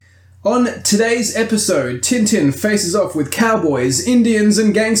On today's episode, Tintin faces off with cowboys, Indians,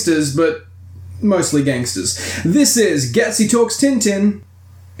 and gangsters, but mostly gangsters. This is Gatsy Talks Tintin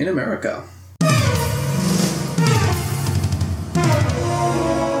in America.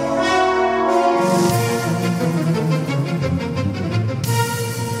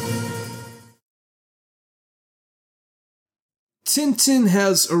 Tintin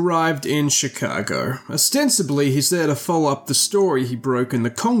has arrived in Chicago. Ostensibly, he's there to follow up the story he broke in the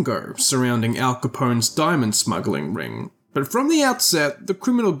Congo surrounding Al Capone's diamond smuggling ring. But from the outset, the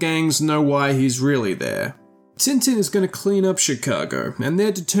criminal gangs know why he's really there. Tintin is going to clean up Chicago, and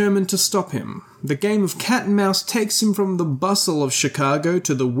they're determined to stop him. The game of cat and mouse takes him from the bustle of Chicago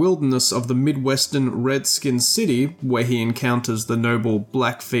to the wilderness of the Midwestern Redskin City, where he encounters the noble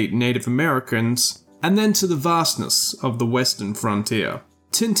Blackfeet Native Americans, and then to the vastness of the western frontier.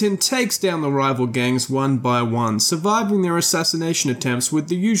 Tintin takes down the rival gangs one by one, surviving their assassination attempts with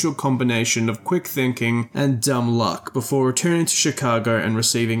the usual combination of quick thinking and dumb luck, before returning to Chicago and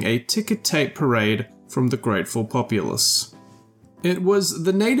receiving a ticker-tape parade from the grateful populace. It was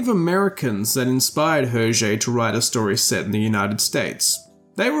the Native Americans that inspired Hergé to write a story set in the United States.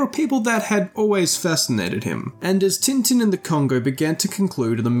 They were a people that had always fascinated him, and as Tintin in the Congo began to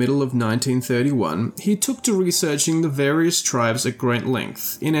conclude in the middle of 1931, he took to researching the various tribes at great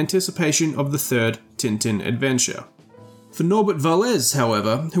length, in anticipation of the third Tintin adventure. For Norbert Vallès,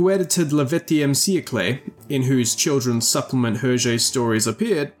 however, who edited Le XXe siècle, in whose children's supplement Hergé's stories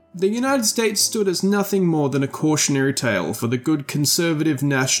appeared, the United States stood as nothing more than a cautionary tale for the good conservative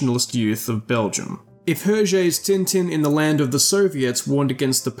nationalist youth of Belgium. If Hergé's Tintin in the land of the Soviets warned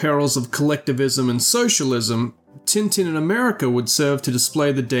against the perils of collectivism and socialism, Tintin in America would serve to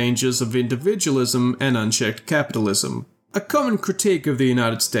display the dangers of individualism and unchecked capitalism. A common critique of the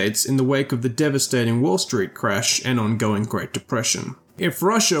United States in the wake of the devastating Wall Street crash and ongoing Great Depression. If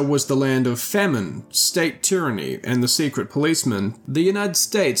Russia was the land of famine, state tyranny, and the secret policeman, the United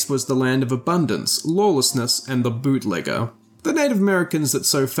States was the land of abundance, lawlessness, and the bootlegger. The Native Americans that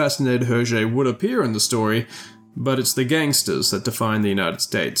so fascinated Hergé would appear in the story, but it's the gangsters that define the United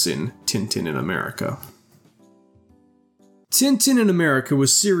States in Tintin in America. Tintin in America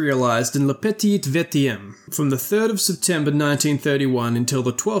was serialized in Le Petit XXe from the 3rd of September 1931 until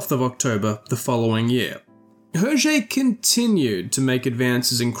the 12th of October the following year. Hergé continued to make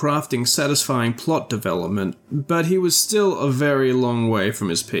advances in crafting satisfying plot development, but he was still a very long way from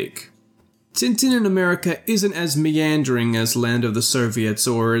his peak. Tintin in America isn't as meandering as Land of the Soviets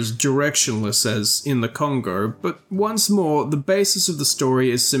or as directionless as in the Congo, but once more, the basis of the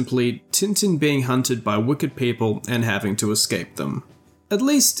story is simply Tintin being hunted by wicked people and having to escape them. At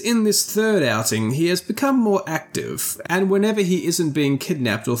least in this third outing, he has become more active, and whenever he isn't being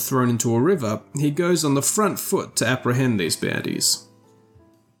kidnapped or thrown into a river, he goes on the front foot to apprehend these baddies.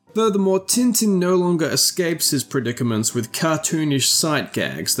 Furthermore, Tintin no longer escapes his predicaments with cartoonish sight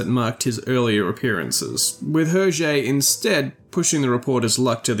gags that marked his earlier appearances, with Hergé instead pushing the reporter's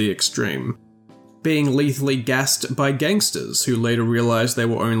luck to the extreme, being lethally gassed by gangsters who later realized they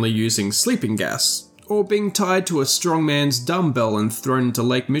were only using sleeping gas, or being tied to a strongman's dumbbell and thrown into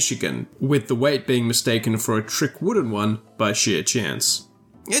Lake Michigan, with the weight being mistaken for a trick wooden one by sheer chance.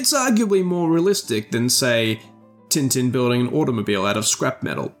 It's arguably more realistic than, say, Tintin building an automobile out of scrap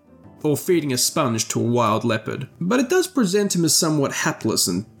metal, or feeding a sponge to a wild leopard, but it does present him as somewhat hapless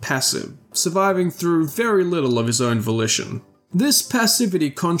and passive, surviving through very little of his own volition. This passivity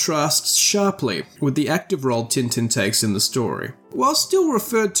contrasts sharply with the active role Tintin takes in the story. While still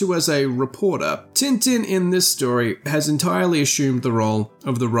referred to as a reporter, Tintin in this story has entirely assumed the role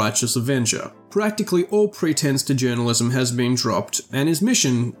of the righteous avenger. Practically all pretense to journalism has been dropped, and his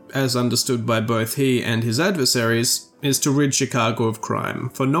mission, as understood by both he and his adversaries, is to rid Chicago of crime,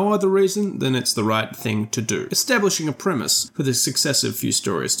 for no other reason than it's the right thing to do, establishing a premise for the successive few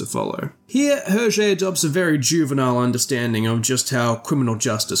stories to follow. Here, Hergé adopts a very juvenile understanding of just how criminal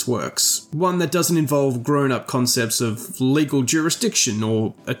justice works, one that doesn't involve grown-up concepts of legal jurisdiction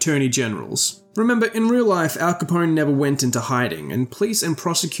or attorney generals. Remember, in real life, Al Capone never went into hiding, and police and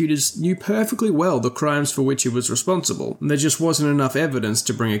prosecutors knew perfectly well the crimes for which he was responsible. There just wasn't enough evidence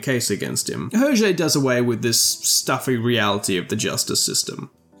to bring a case against him. Hergé does away with this stuffy reality of the justice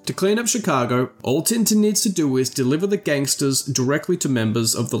system. To clean up Chicago, all Tintin needs to do is deliver the gangsters directly to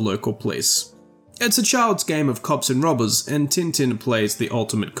members of the local police. It's a child's game of cops and robbers, and Tintin plays the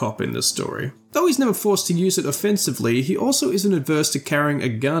ultimate cop in this story. Though he's never forced to use it offensively, he also isn't adverse to carrying a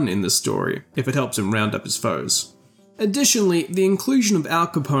gun in this story, if it helps him round up his foes. Additionally, the inclusion of Al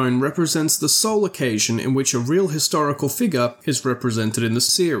Capone represents the sole occasion in which a real historical figure is represented in the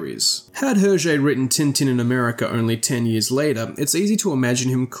series. Had Hergé written Tintin in America only 10 years later, it's easy to imagine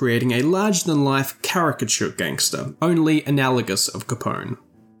him creating a larger-than-life caricature gangster, only analogous of Capone.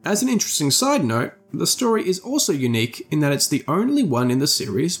 As an interesting side note, the story is also unique in that it's the only one in the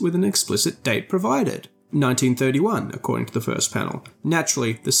series with an explicit date provided. 1931, according to the first panel.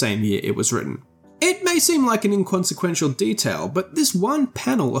 Naturally, the same year it was written. It may seem like an inconsequential detail, but this one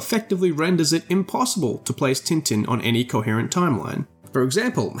panel effectively renders it impossible to place Tintin on any coherent timeline. For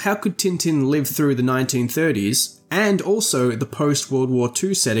example, how could Tintin live through the 1930s and also the post-World War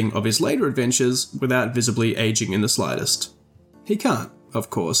II setting of his later adventures without visibly aging in the slightest? He can't,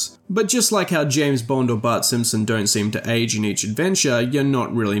 of course, but just like how James Bond or Bart Simpson don't seem to age in each adventure, you're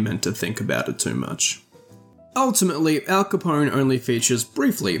not really meant to think about it too much. Ultimately, Al Capone only features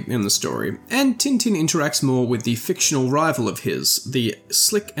briefly in the story, and Tintin interacts more with the fictional rival of his, the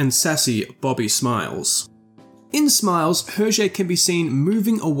slick and sassy Bobby Smiles. In Smiles, Hergé can be seen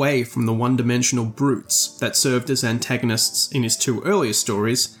moving away from the one-dimensional brutes that served as antagonists in his two earlier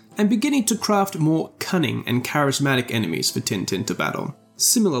stories, and beginning to craft more cunning and charismatic enemies for Tintin to battle.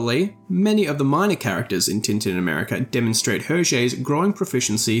 Similarly, many of the minor characters in Tintin in America demonstrate Hergé's growing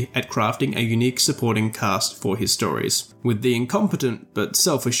proficiency at crafting a unique supporting cast for his stories, with the incompetent but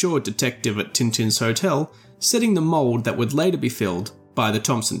self-assured detective at Tintin's hotel setting the mould that would later be filled by the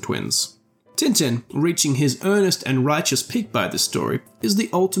Thompson twins. Tintin, reaching his earnest and righteous peak by this story, is the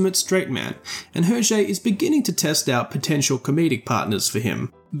ultimate straight man, and Hergé is beginning to test out potential comedic partners for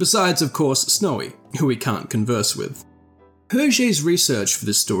him, besides of course Snowy, who he can't converse with. Hergé's research for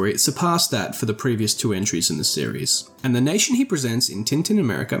this story surpassed that for the previous two entries in the series, and the nation he presents in Tintin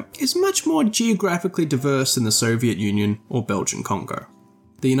America is much more geographically diverse than the Soviet Union or Belgian Congo.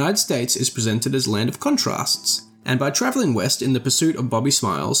 The United States is presented as a land of contrasts, and by travelling west in the pursuit of Bobby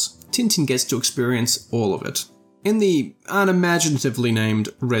Smiles, Tintin gets to experience all of it. In the unimaginatively named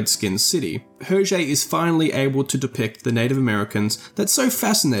Redskin City, Hergé is finally able to depict the Native Americans that so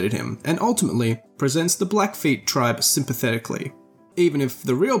fascinated him, and ultimately presents the Blackfeet tribe sympathetically, even if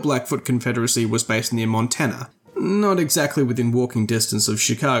the real Blackfoot Confederacy was based near Montana, not exactly within walking distance of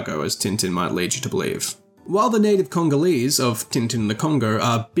Chicago as Tintin might lead you to believe. While the native Congolese of Tintin in the Congo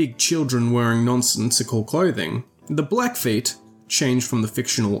are big children wearing nonsensical clothing, the Blackfeet, changed from the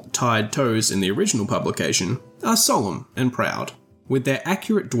fictional tied toes in the original publication, are solemn and proud, with their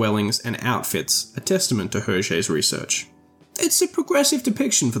accurate dwellings and outfits a testament to Hergé's research. It's a progressive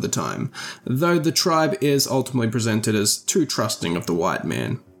depiction for the time, though the tribe is ultimately presented as too trusting of the white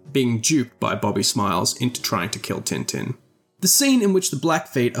man, being duped by Bobby Smiles into trying to kill Tintin. The scene in which the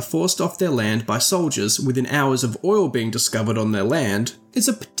Blackfeet are forced off their land by soldiers within hours of oil being discovered on their land is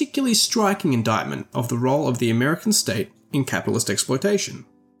a particularly striking indictment of the role of the American state in capitalist exploitation.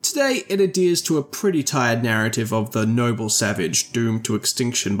 Today, it adheres to a pretty tired narrative of the noble savage doomed to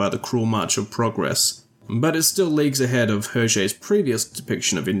extinction by the cruel march of progress, but it's still leagues ahead of Hergé's previous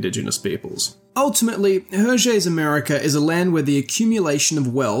depiction of indigenous peoples. Ultimately, Hergé's America is a land where the accumulation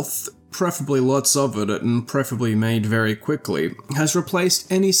of wealth, preferably lots of it and preferably made very quickly, has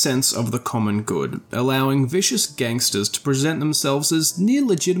replaced any sense of the common good, allowing vicious gangsters to present themselves as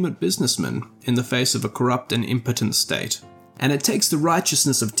near-legitimate businessmen in the face of a corrupt and impotent state. And it takes the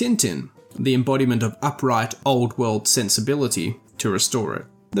righteousness of Tintin, the embodiment of upright, old-world sensibility, to restore it.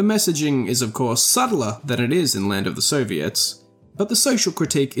 The messaging is of course subtler than it is in Land of the Soviets, but the social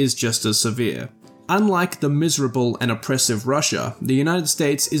critique is just as severe. Unlike the miserable and oppressive Russia, the United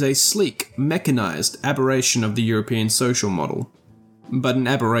States is a sleek, mechanized aberration of the European social model. But an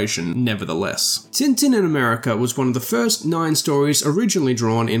aberration nevertheless. Tintin in America was one of the first 9 stories originally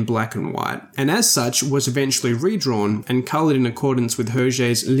drawn in black and white, and as such was eventually redrawn and coloured in accordance with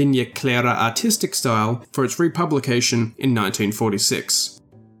Hergé's Ligne Claire artistic style for its republication in 1946.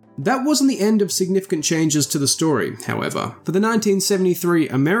 That wasn't the end of significant changes to the story, however. For the 1973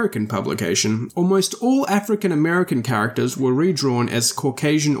 American publication, almost all African American characters were redrawn as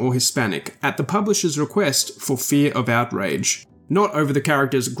Caucasian or Hispanic, at the publisher's request for fear of outrage. Not over the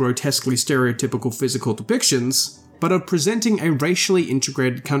characters' grotesquely stereotypical physical depictions, but of presenting a racially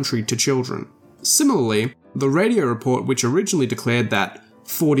integrated country to children. Similarly, the radio report which originally declared that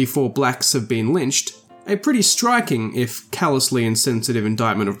 44 blacks have been lynched, a pretty striking, if callously insensitive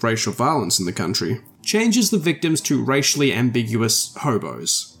indictment of racial violence in the country, changes the victims to racially ambiguous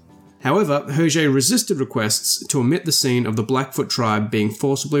hobos. However, Hergé resisted requests to omit the scene of the Blackfoot tribe being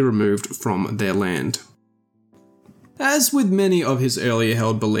forcibly removed from their land. As with many of his earlier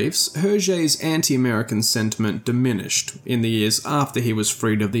held beliefs, Hergé's anti-American sentiment diminished in the years after he was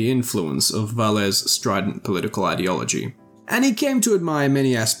freed of the influence of Vallée's strident political ideology. And he came to admire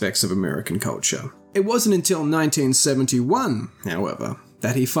many aspects of American culture. It wasn't until 1971, however,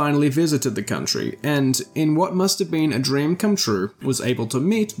 that he finally visited the country and, in what must have been a dream come true, was able to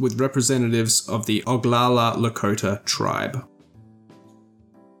meet with representatives of the Oglala Lakota tribe.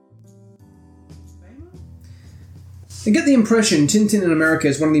 I get the impression Tintin in America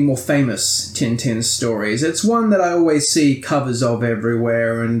is one of the more famous Tintin stories. It's one that I always see covers of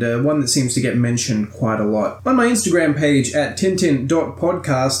everywhere, and one that seems to get mentioned quite a lot. On my Instagram page at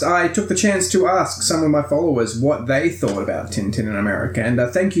tintin.podcast, I took the chance to ask some of my followers what they thought about Tintin in America, and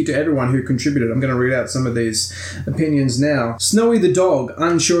thank you to everyone who contributed. I'm going to read out some of these opinions now. Snowy the Dog,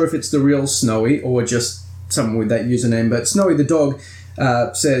 unsure if it's the real Snowy or just someone with that username, but Snowy the Dog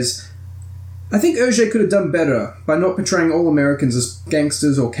says, I think Hergé could have done better by not portraying all Americans as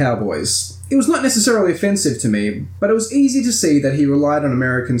gangsters or cowboys. It was not necessarily offensive to me, but it was easy to see that he relied on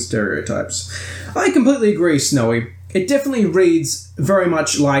American stereotypes. I completely agree, Snowy. It definitely reads very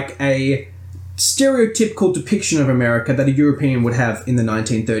much like a stereotypical depiction of America that a European would have in the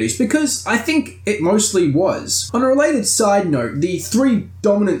 1930s, because I think it mostly was. On a related side note, the three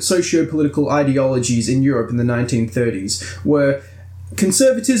dominant socio-political ideologies in Europe in the 1930s were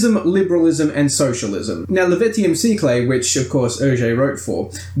conservatism, liberalism, and socialism. Now, Le Septième Siècle, which of course Hergé wrote for,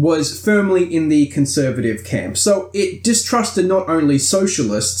 was firmly in the conservative camp. So it distrusted not only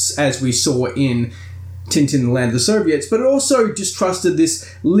socialists, as we saw in Tintin, the Land of the Soviets, but it also distrusted this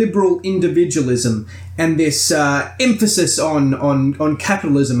liberal individualism and this emphasis on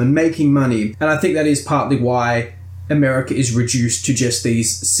capitalism and making money. And I think that is partly why America is reduced to just these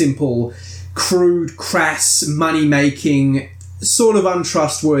simple, crude, crass, money-making, sort of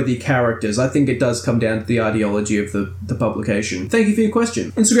untrustworthy characters. I think it does come down to the ideology of the publication. Thank you for your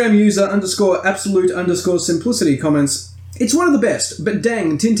question. Instagram user _absolute_simplicity comments, it's one of the best, but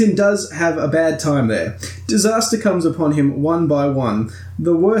dang, Tintin does have a bad time there. Disaster comes upon him one by one.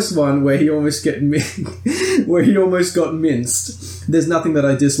 The worst one where he almost got minced. There's nothing that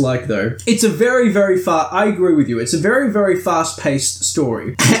I dislike though. It's a very, very I agree with you. It's a very, very fast-paced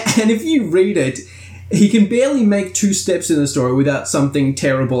story. And if you read it, he can barely make 2 steps in the story without something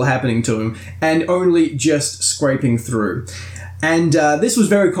terrible happening to him, and only just scraping through. And this was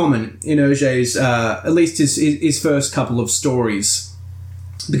very common in Hergé's, at least his first couple of stories.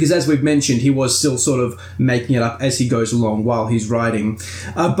 Because as we've mentioned, he was still sort of making it up as he goes along while he's writing.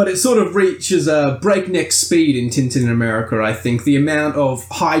 But it sort of reaches a breakneck speed in Tintin in America, I think. The amount of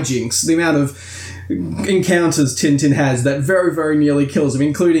hijinks, the amount of encounters Tintin has that very, very nearly kills him,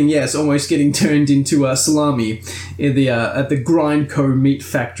 including, yes, almost getting turned into a salami at the Grindco meat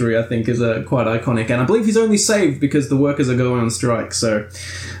factory, I think is quite iconic. And I believe he's only saved because the workers are going on strike, so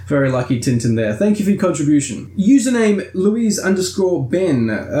very lucky Tintin there. Thank you for your contribution. Username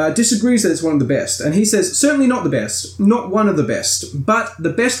Louise_Ben disagrees that it's one of the best, and he says, certainly not the best, not one of the best, but the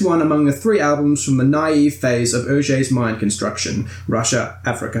best one among the 3 albums from the naive phase of Hergé's mind construction, Russia,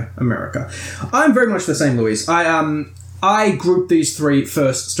 Africa, America. I'm very much the same, Louise. I grouped these 3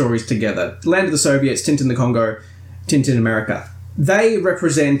 first stories together. Land of the Soviets, Tintin the Congo, Tintin America. They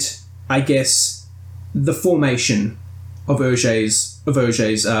represent, I guess, the formation of Hergé's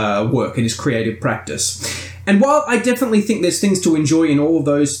work and his creative practice. And while I definitely think there's things to enjoy in all of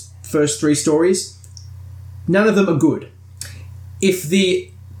those first 3 stories, none of them are good. If the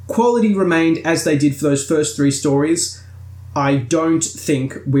quality remained as they did for those first 3 stories, I don't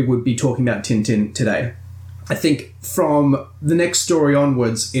think we would be talking about Tintin today. I think from the next story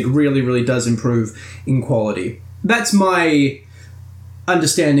onwards, it really, really does improve in quality. That's my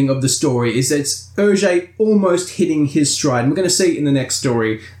understanding of the story, is that it's Hergé almost hitting his stride. And we're going to see in the next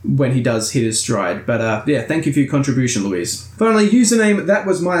story when he does hit his stride. But yeah, thank you for your contribution, Louise. Finally, username That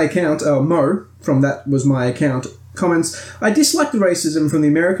Was My Account, Mo, from That Was My Account, comments, I dislike the racism from the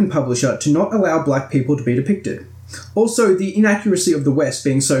American publisher to not allow black people to be depicted. Also, the inaccuracy of the West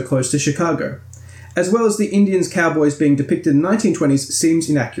being so close to Chicago, as well as the Indians cowboys being depicted in the 1920s seems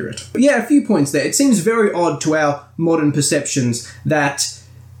inaccurate. But yeah, a few points there. It seems very odd to our modern perceptions that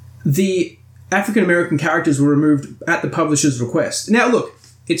the African-American characters were removed at the publisher's request. Now look,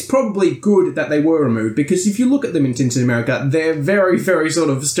 it's probably good that they were removed, because if you look at them in Tintin America, they're very, very sort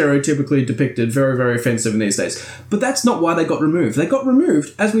of stereotypically depicted, very, very offensive in these days. But that's not why they got removed. They got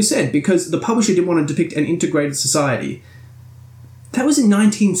removed, as we said, because the publisher didn't want to depict an integrated society. That was in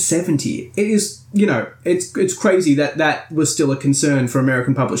 1970. It is, it's crazy that that was still a concern for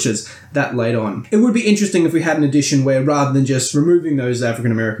American publishers that late on. It would be interesting if we had an edition where rather than just removing those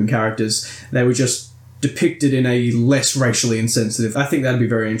African-American characters, they were just depicted in a less racially insensitive. I think that'd be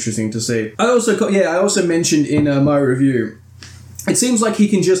very interesting to see. I also mentioned in my review, it seems like he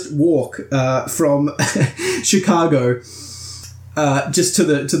can just walk from Chicago just to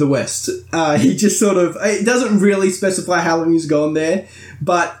the west. He just sort of, it doesn't really specify how long he's gone there,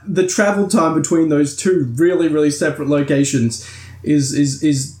 but the travel time between those two really, really separate locations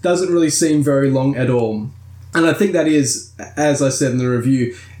is doesn't really seem very long at all. And I think that is, as I said in the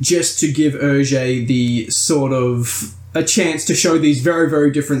review, just to give Hergé the sort of a chance to show these very, very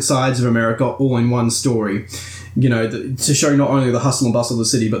different sides of America all in one story. You know, to show not only the hustle and bustle of the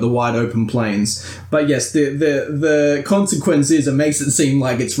city, but the wide open plains. But yes, the consequence is it makes it seem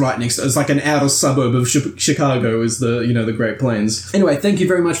like it's right next. It's like an outer suburb of Chicago is the Great Plains. Anyway, thank you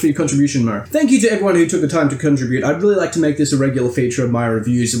very much for your contribution, Mo. Thank you to everyone who took the time to contribute. I'd really like to make this a regular feature of my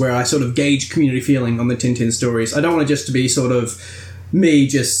reviews, where I sort of gauge community feeling on the Tintin stories. I don't want it just to be sort of me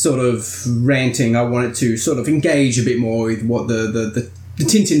just sort of ranting. I want it to sort of engage a bit more with what the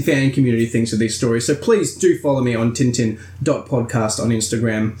Tintin fan community thinks of these stories. So please do follow me on tintin.podcast on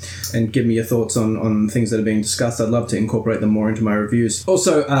Instagram and give me your thoughts on things that are being discussed. I'd love to incorporate them more into my reviews.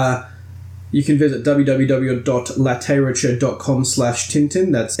 Also, you can visit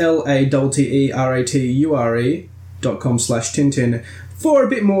www.laterature.com/Tintin. That's LATERATURE.com/Tintin for a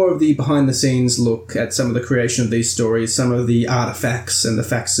bit more of the behind-the-scenes look at some of the creation of these stories, some of the artifacts and the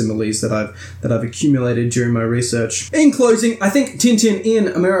facsimiles that I've accumulated during my research. In closing, I think Tintin in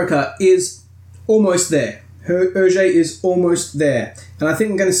America is almost there. Hergé is almost there. And I think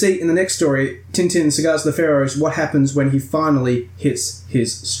I'm going to see in the next story, Tintin Cigars of the Pharaohs, what happens when he finally hits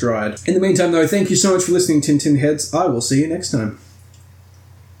his stride. In the meantime, though, thank you so much for listening, Tintin heads. I will see you next time.